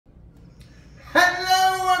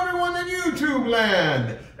Hello everyone in YouTube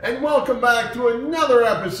land, and welcome back to another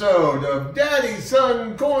episode of Daddy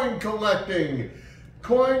Son Coin Collecting,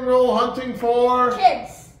 coin roll hunting for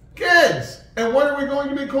kids. And what are we going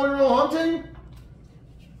to be coin roll hunting?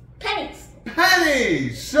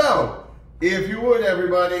 Pennies. So, if you would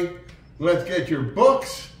everybody, let's get your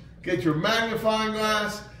books, get your magnifying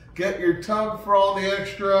glass, get your tub for all the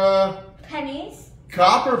extra pennies,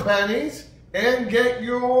 copper pennies, and get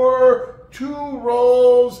your 2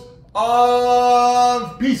 rolls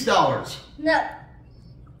of peace dollars. No.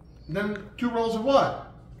 Then 2 rolls of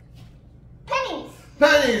what? Pennies.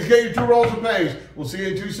 Pennies. Get your 2 rolls of pennies. We'll see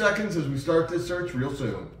you in 2 seconds as we start this search real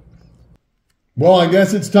soon. Well, I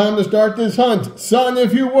guess it's time to start this hunt. Son,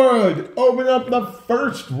 if you would, open up the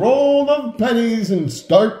first roll of pennies and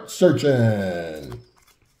start searching.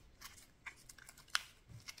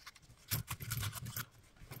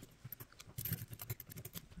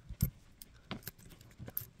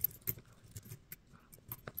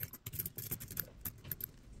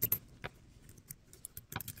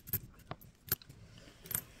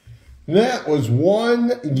 That was one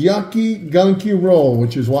yucky, gunky roll,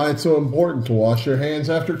 which is why it's so important to wash your hands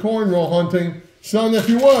after coin roll hunting. Son, if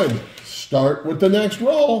you would, start with the next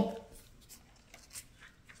roll.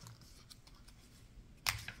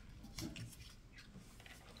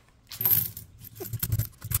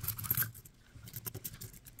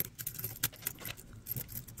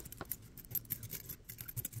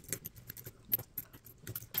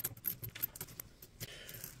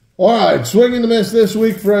 All right, swing and a miss this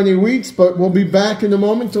week for any wheats, but we'll be back in a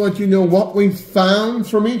moment to let you know what we found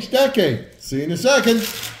from each decade. See you in a second.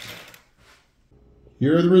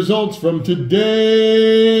 Here are the results from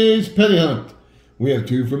today's penny hunt. We have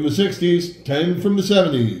 2 from the 60s, 10 from the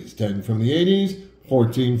 70s, 10 from the 80s,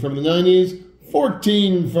 14 from the 90s,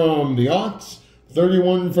 14 from the aughts,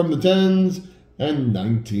 31 from the 10s, and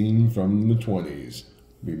 19 from the 20s.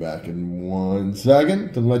 Be back in 1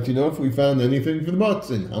 second to let you know if we found anything for the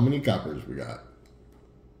books and how many coppers we got.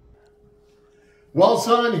 Well,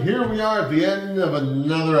 son, here we are at the end of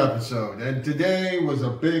another episode, and today was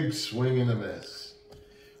a big swing and a miss.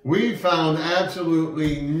 We found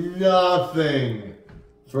absolutely nothing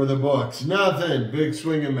for the books. Nothing. Big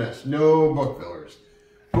swing and miss. No book fillers.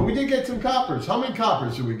 But we did get some coppers. How many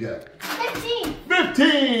coppers did we get? 15.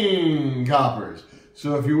 15 coppers.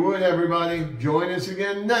 So if you would, everybody, join us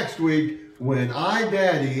again next week when I,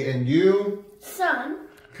 Daddy, and you, Son,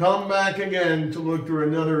 come back again to look through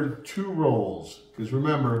another 2 rolls. Because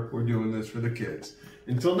remember, we're doing this for the kids.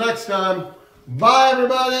 Until next time, bye,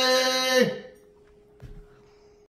 everybody!